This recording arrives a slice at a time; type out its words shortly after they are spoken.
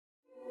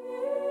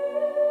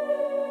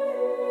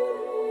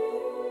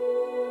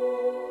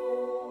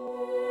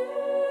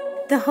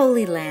The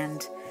Holy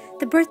Land,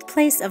 the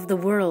birthplace of the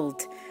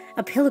world.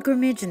 A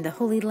pilgrimage in the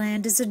Holy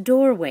Land is a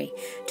doorway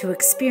to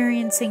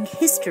experiencing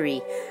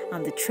history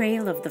on the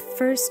trail of the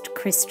first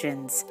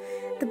Christians.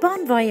 The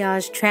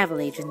Voyage travel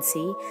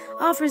agency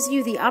offers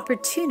you the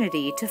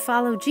opportunity to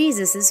follow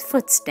Jesus'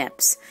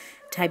 footsteps.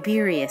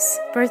 Tiberias,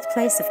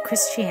 birthplace of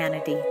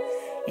Christianity.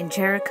 In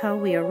Jericho,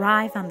 we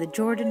arrive on the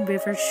Jordan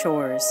River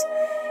shores.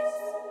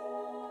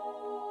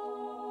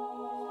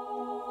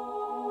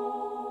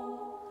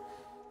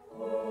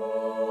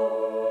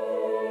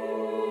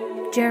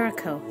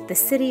 Jericho, the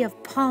city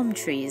of palm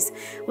trees,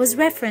 was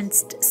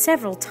referenced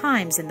several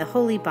times in the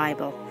Holy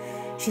Bible.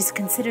 She's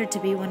considered to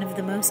be one of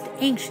the most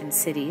ancient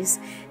cities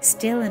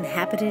still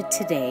inhabited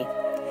today.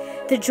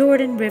 The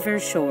Jordan River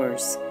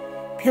shores.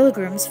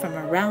 Pilgrims from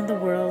around the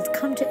world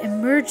come to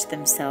immerse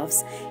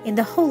themselves in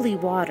the holy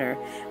water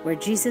where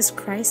Jesus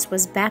Christ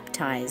was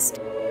baptized.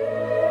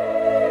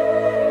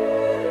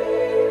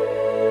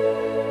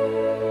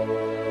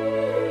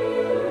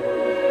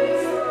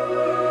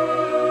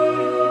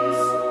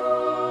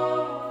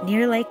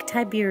 Near Lake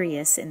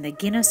Tiberias in the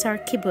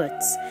Ginosar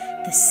kibbutz,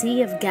 the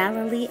Sea of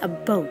Galilee, a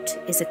boat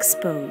is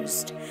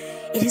exposed.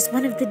 It is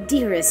one of the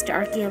dearest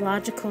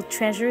archaeological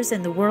treasures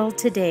in the world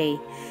today.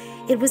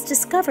 It was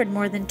discovered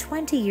more than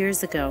 20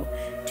 years ago,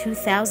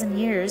 2,000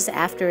 years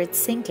after its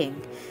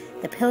sinking.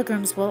 The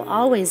pilgrims will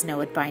always know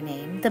it by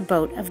name, the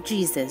Boat of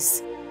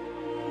Jesus.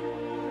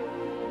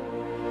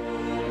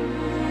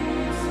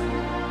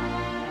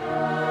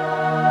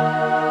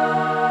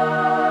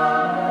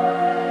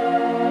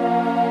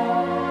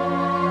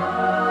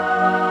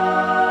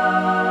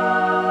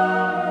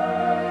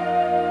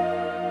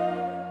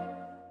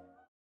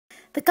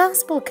 The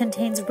Gospel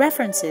contains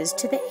references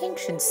to the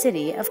ancient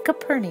city of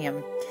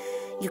Capernaum.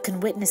 You can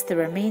witness the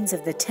remains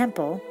of the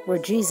temple where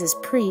Jesus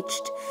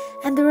preached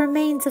and the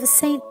remains of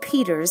St.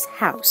 Peter's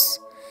house.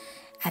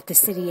 At the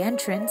city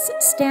entrance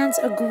stands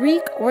a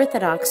Greek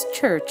Orthodox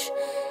church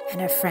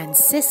and a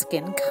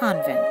Franciscan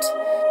convent.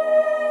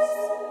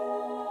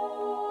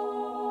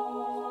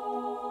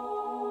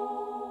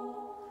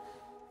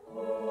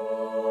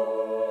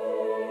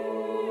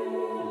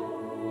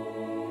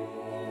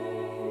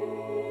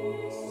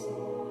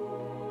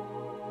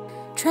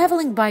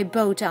 Traveling by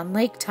boat on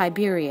Lake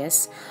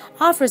Tiberias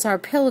offers our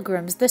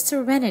pilgrims the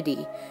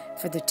serenity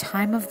for the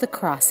time of the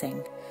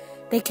crossing.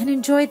 They can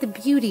enjoy the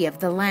beauty of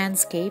the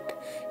landscape,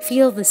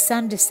 feel the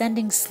sun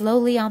descending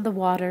slowly on the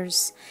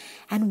waters,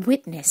 and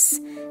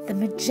witness the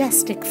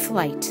majestic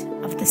flight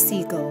of the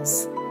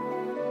seagulls.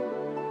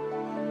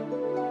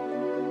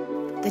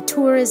 The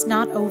tour is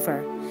not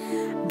over.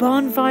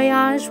 Bon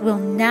Voyage will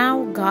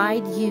now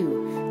guide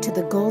you to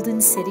the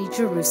Golden City,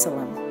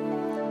 Jerusalem.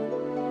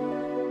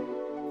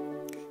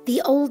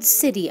 The Old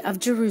City of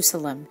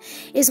Jerusalem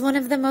is one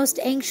of the most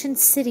ancient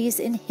cities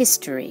in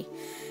history.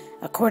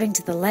 According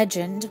to the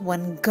legend,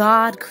 when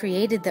God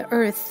created the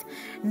earth,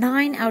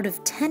 9 out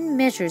of 10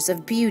 measures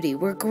of beauty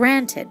were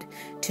granted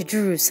to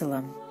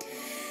Jerusalem.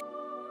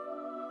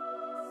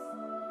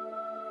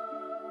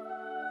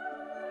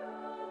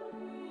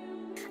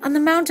 On the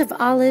Mount of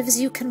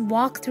Olives, you can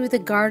walk through the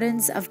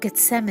gardens of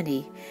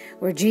Gethsemane,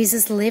 where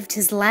Jesus lived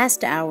his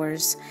last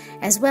hours,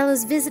 as well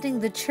as visiting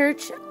the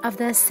Church of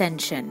the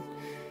Ascension.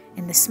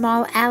 In the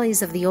small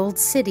alleys of the Old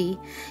City,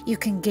 you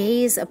can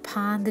gaze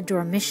upon the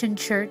Dormition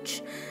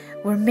Church,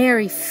 where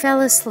Mary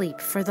fell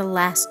asleep for the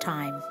last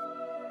time.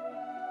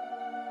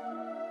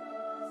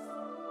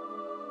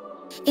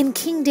 In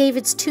King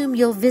David's tomb,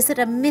 you'll visit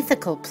a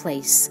mythical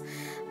place,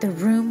 the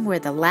room where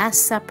the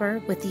Last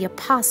Supper with the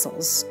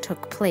apostles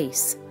took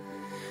place.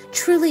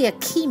 Truly a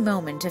key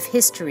moment of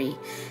history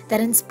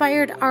that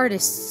inspired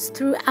artists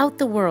throughout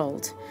the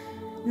world.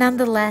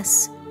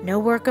 Nonetheless, no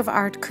work of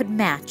art could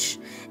match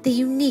the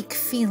unique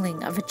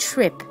feeling of a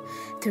trip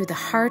through the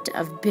heart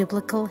of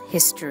biblical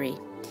history.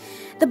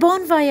 The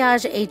Bon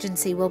Voyage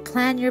agency will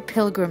plan your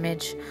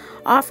pilgrimage,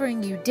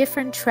 offering you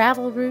different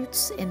travel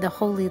routes in the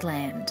Holy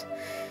Land.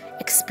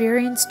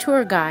 Experienced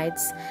tour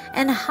guides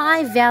and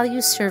high-value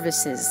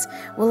services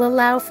will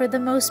allow for the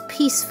most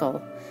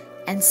peaceful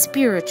and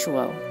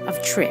spiritual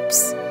of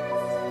trips.